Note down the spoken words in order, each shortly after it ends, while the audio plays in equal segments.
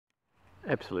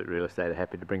Absolute Real Estate are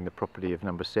happy to bring the property of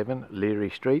number 7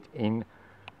 Leary Street in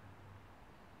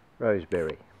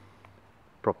Roseberry.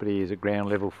 Property is a ground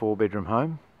level 4-bedroom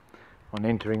home. On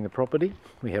entering the property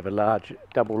we have a large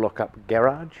double lock-up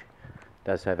garage. It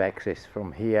does have access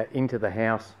from here into the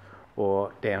house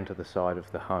or down to the side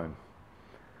of the home.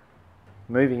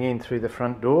 Moving in through the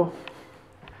front door,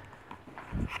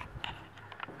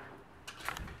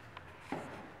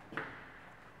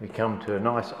 we come to a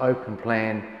nice open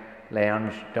plan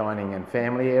lounge, dining and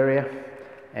family area,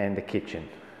 and the kitchen.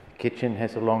 The kitchen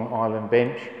has a long island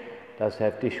bench, does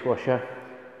have dishwasher,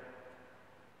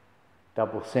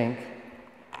 double sink,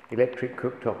 electric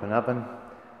cooktop and oven,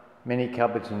 many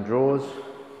cupboards and drawers,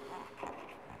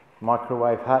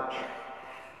 microwave hutch,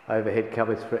 overhead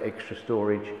cupboards for extra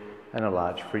storage and a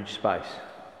large fridge space.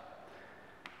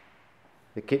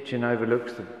 The kitchen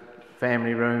overlooks the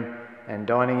family room and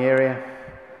dining area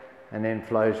and then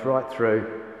flows right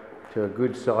through to a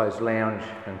good sized lounge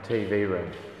and TV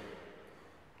room.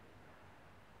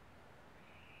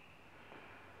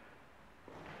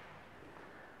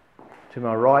 To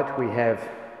my right we have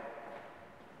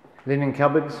linen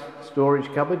cupboards,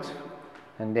 storage cupboards,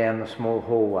 and down the small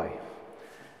hallway.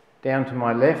 Down to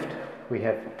my left we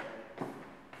have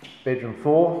bedroom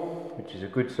 4, which is a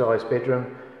good sized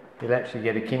bedroom. You'll actually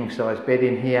get a king size bed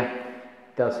in here.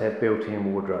 It does have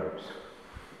built-in wardrobes.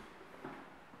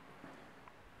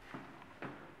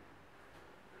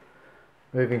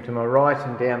 Moving to my right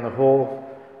and down the hall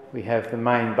we have the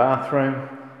main bathroom,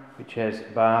 which has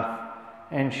bath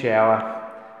and shower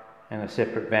and a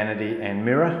separate vanity and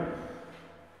mirror.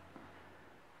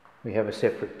 We have a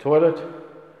separate toilet.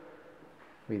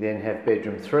 We then have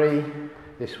bedroom 3.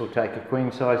 This will take a queen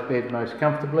size bed most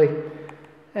comfortably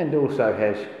and also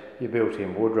has your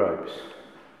built-in wardrobes.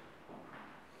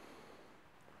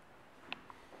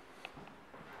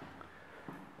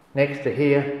 Next to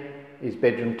here is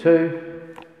bedroom 2.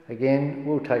 Again,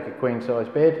 will take a queen size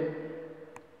bed.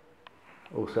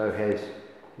 Also has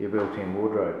your built-in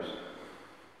wardrobes.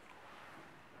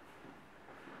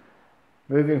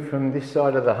 Moving from this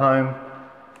side of the home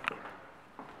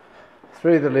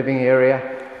through the living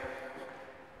area,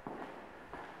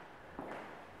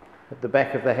 at the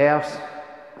back of the house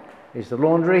is the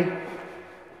laundry.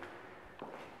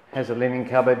 Has a linen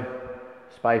cupboard,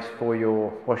 space for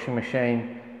your washing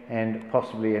machine and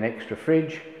possibly an extra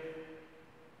fridge,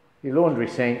 your laundry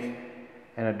sink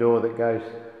and a door that goes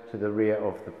to the rear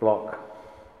of the block.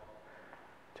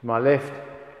 To my left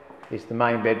is the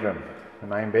main bedroom. The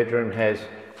main bedroom has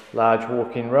large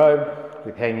walk-in robe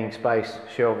with hanging space,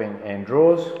 shelving and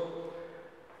drawers.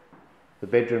 The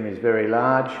bedroom is very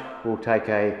large, will take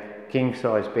a king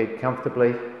size bed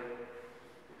comfortably,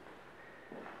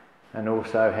 and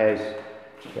also has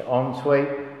the ensuite,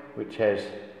 which has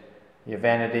your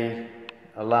vanity,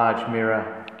 a large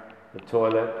mirror, the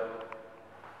toilet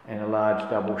and a large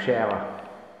double shower.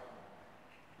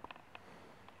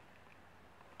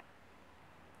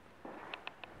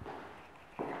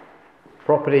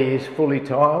 Property is fully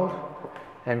tiled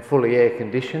and fully air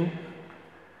conditioned.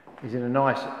 Is in a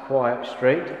nice quiet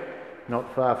street,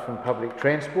 not far from public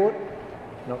transport,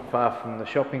 not far from the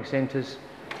shopping centres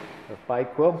of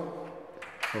Bakewell,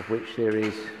 of which there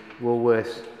is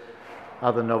Woolworths,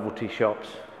 other novelty shops,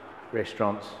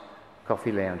 restaurants,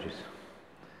 coffee lounges.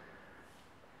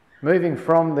 Moving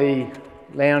from the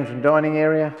lounge and dining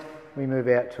area, we move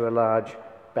out to a large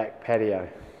back patio.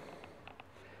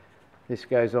 This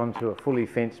goes on to a fully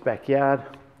fenced backyard,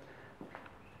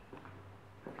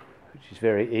 which is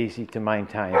very easy to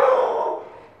maintain.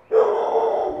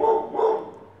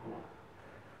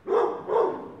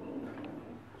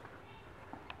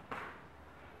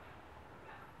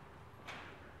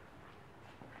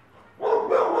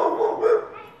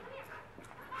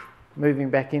 Moving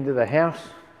back into the house,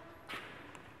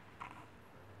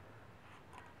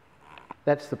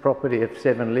 that's the property of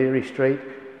 7 Leary Street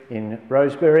in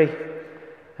Roseberry,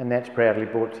 and that's proudly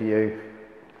brought to you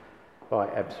by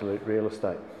Absolute Real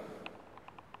Estate.